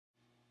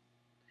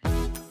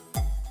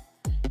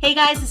Hey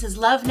guys, this is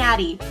Love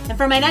Natty, and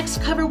for my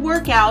next cover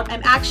workout,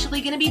 I'm actually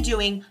going to be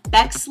doing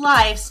Bex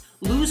Life's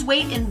Lose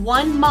Weight in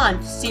 1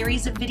 Month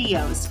series of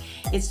videos.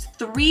 It's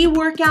 3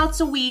 workouts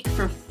a week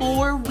for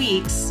 4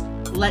 weeks.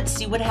 Let's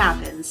see what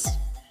happens.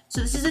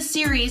 So this is a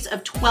series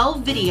of 12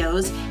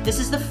 videos. This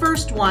is the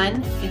first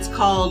one. It's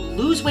called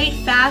Lose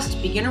Weight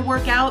Fast Beginner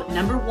Workout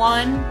number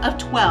 1 of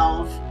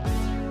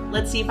 12.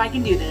 Let's see if I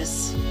can do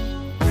this.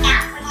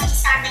 Now we're going to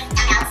start with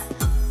dumbbells.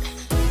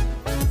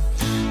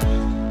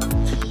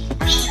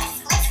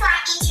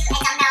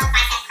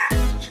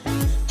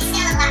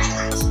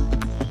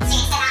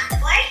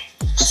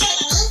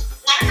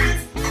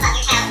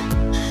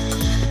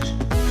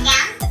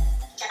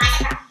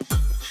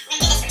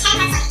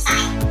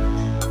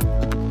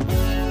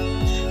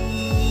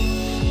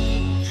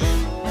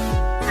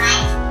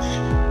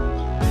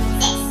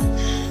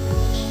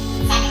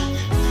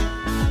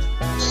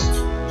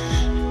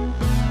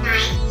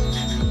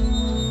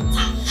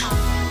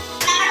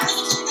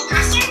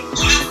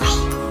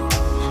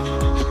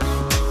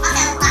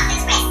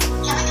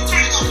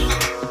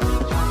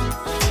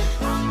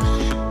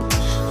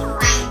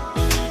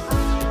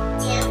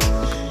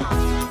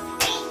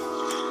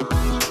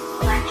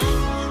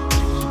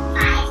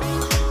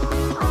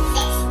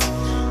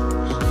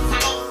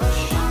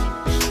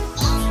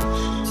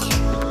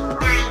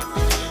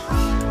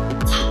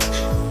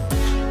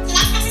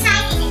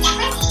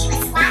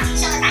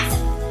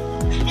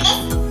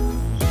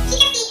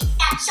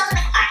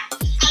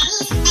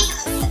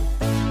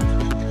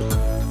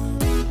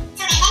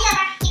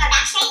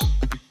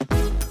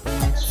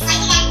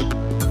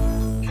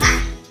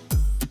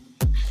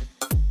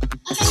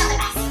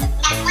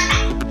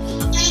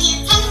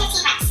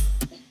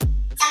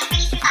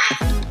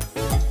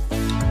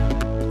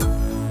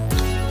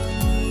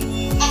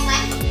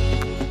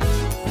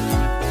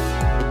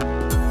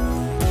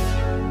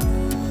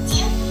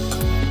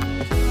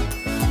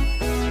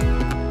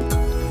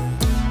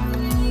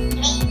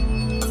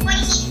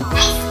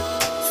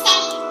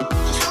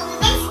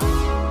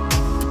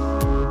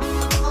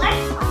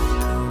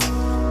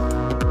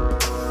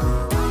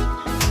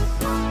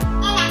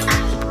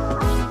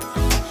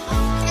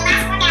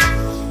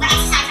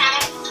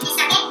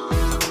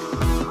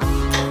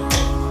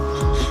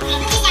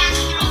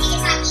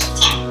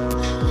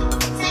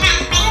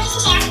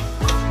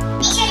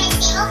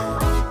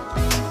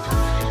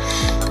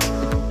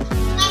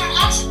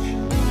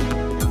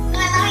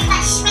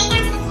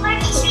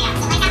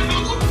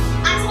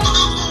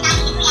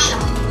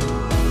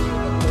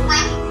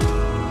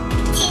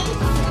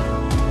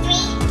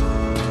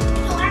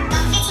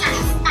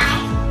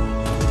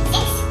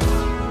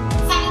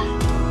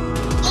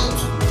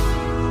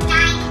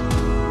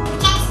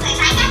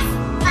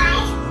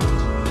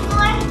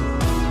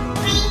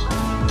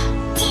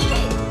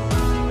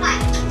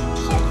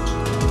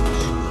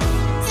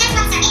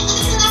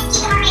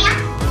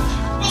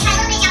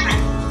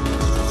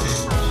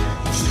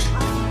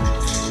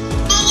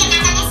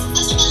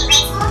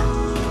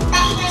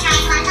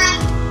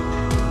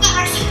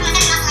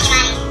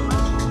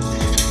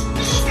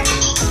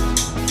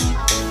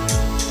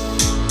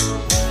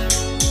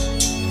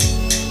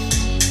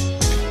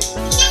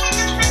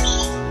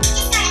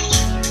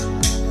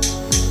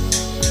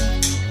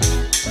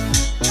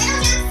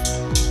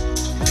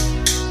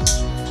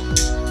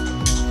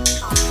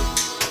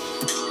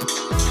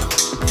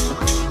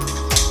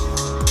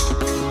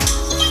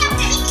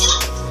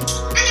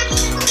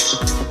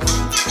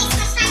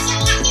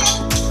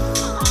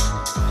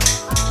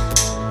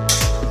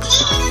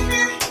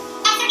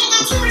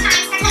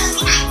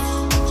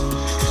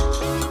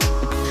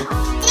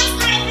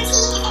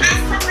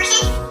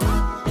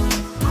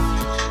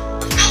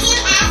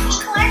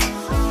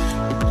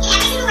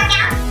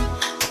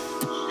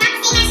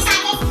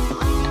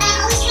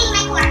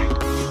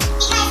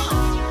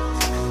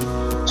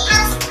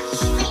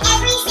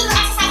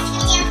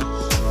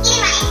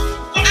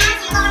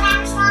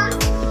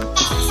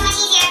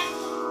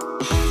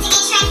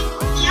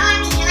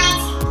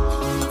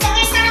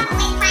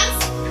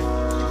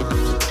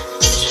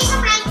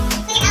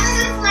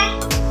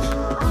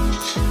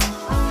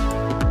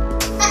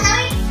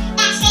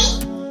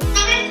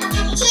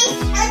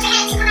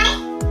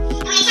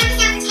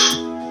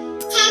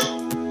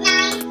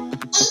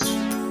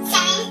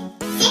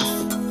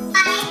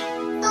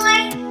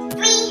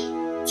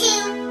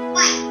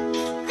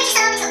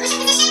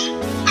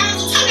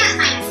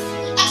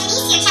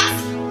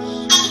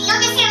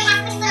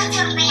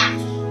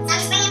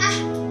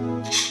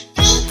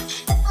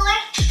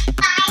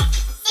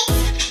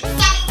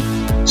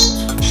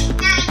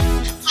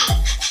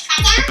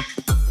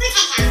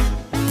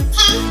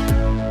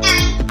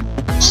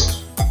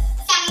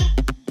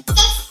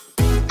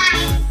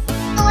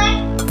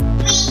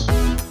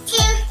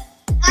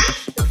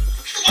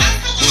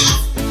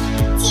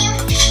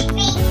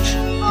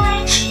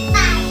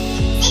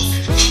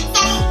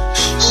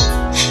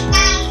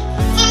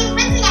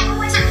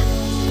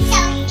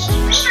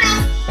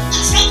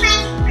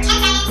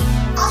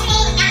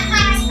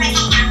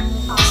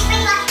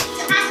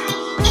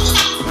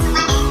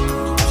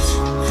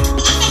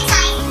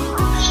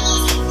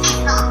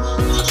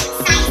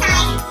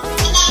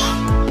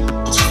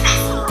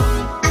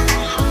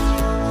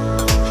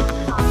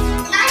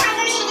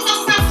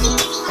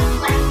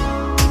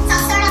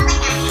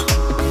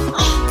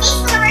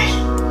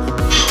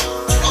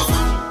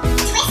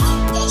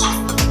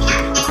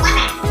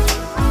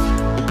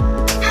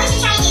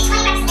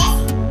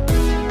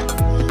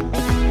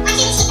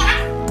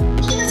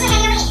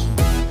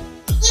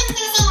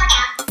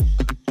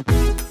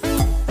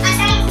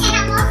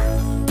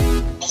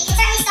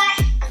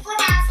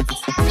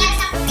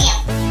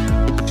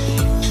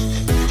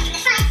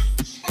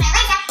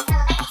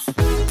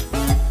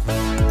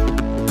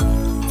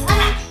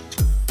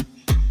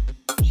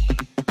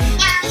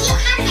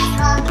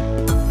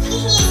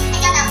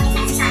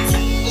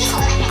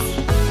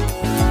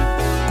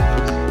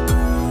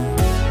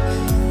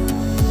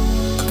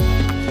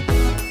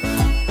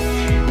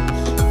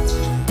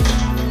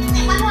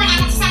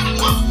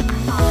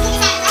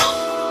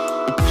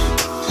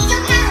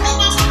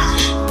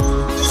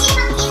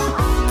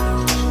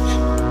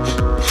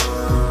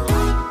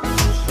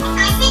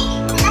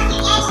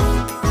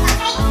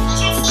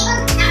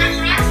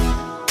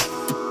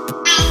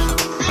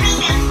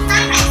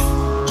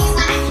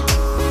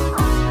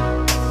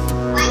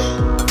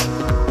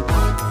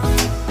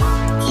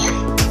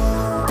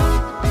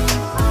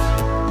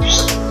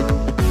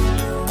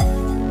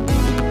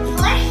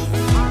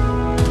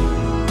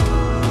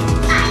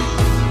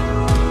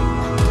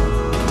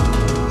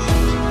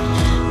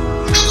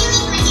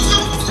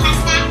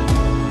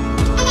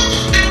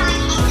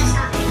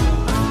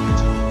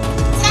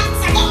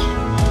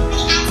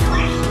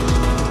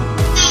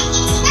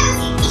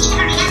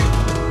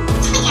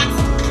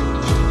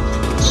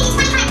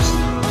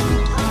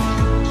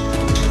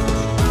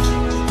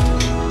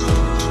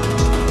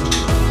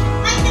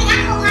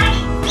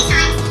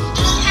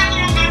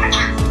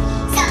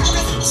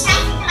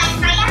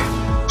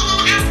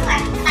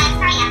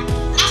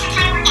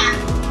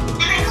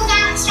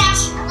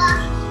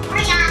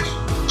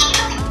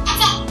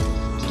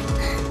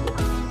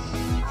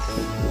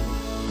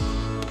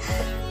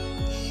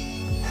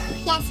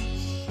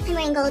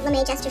 old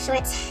lame jester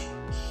shorts.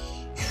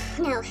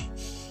 No,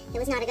 it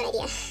was not a good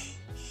idea.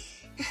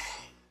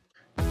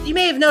 You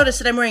may have noticed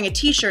that I'm wearing a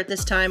t-shirt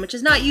this time, which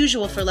is not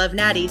usual for Love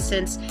Natty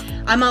since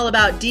I'm all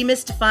about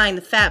demystifying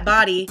the fat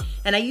body,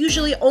 and I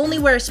usually only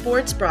wear a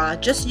sports bra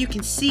just so you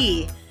can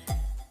see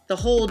the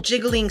whole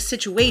jiggling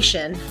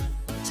situation.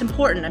 It's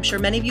important. I'm sure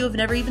many of you have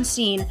never even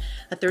seen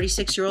a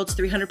 36-year-old's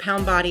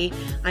 300-pound body.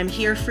 I'm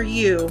here for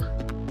you.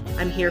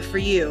 I'm here for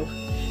you.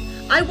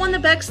 I won the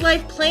Bex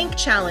Life Plank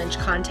Challenge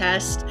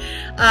contest.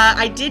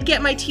 I did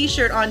get my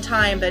t-shirt on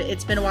time, but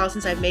it's been a while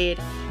since I've made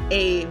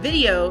a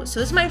video,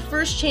 so this is my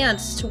first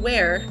chance to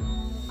wear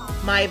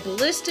my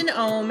Blissed and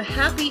Ohm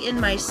Happy in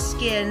My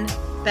Skin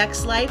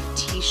Bex Life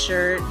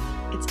t-shirt.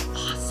 It's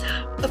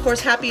awesome. Of course,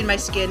 Happy in My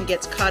Skin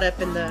gets caught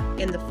up in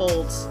the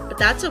folds, but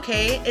that's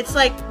okay. It's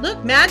like,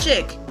 look,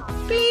 magic.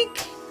 Bink.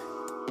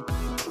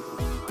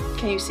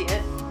 Can you see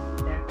it?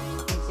 There.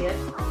 Can you see it?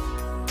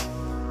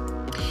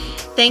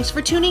 Thanks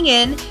for tuning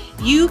in.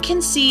 You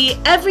can see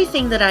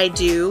everything that I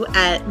do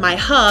at my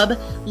hub,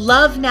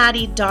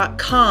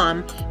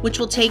 lovenatty.com, which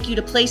will take you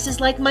to places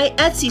like my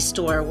Etsy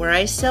store where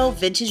I sell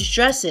vintage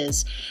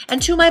dresses,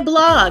 and to my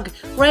blog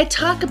where I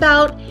talk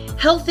about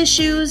health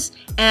issues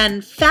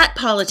and fat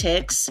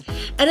politics,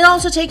 and it'll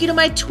also take you to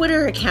my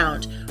Twitter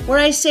account where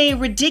I say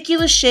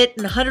ridiculous shit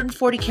in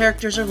 140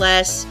 characters or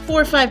less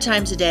 4 or 5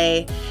 times a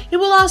day. It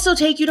will also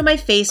take you to my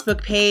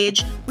Facebook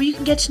page where you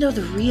can get to know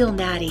the real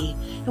Natty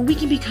and we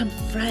can become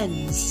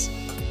friends.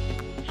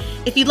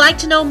 If you'd like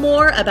to know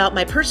more about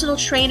my personal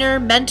trainer,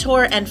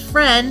 mentor, and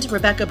friend,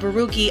 Rebecca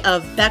Barucki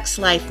of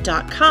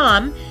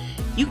BexLife.com,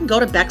 you can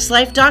go to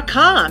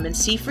BexLife.com and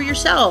see for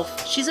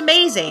yourself. She's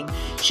amazing.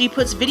 She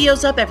puts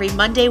videos up every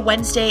Monday,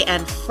 Wednesday,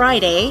 and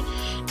Friday,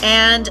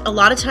 and a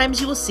lot of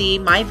times you will see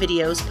my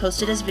videos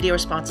posted as video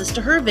responses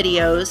to her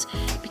videos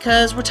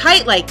because we're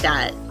tight like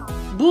that.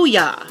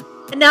 Booyah!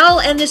 And now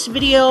I'll end this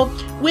video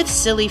with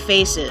silly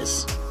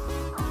faces.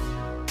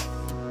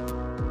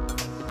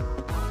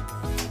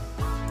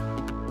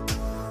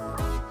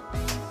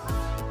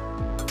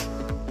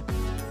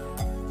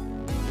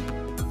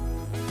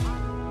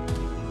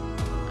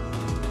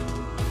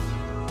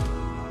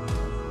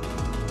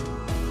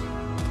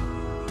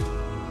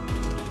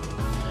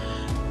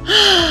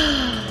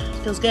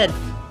 Feels good.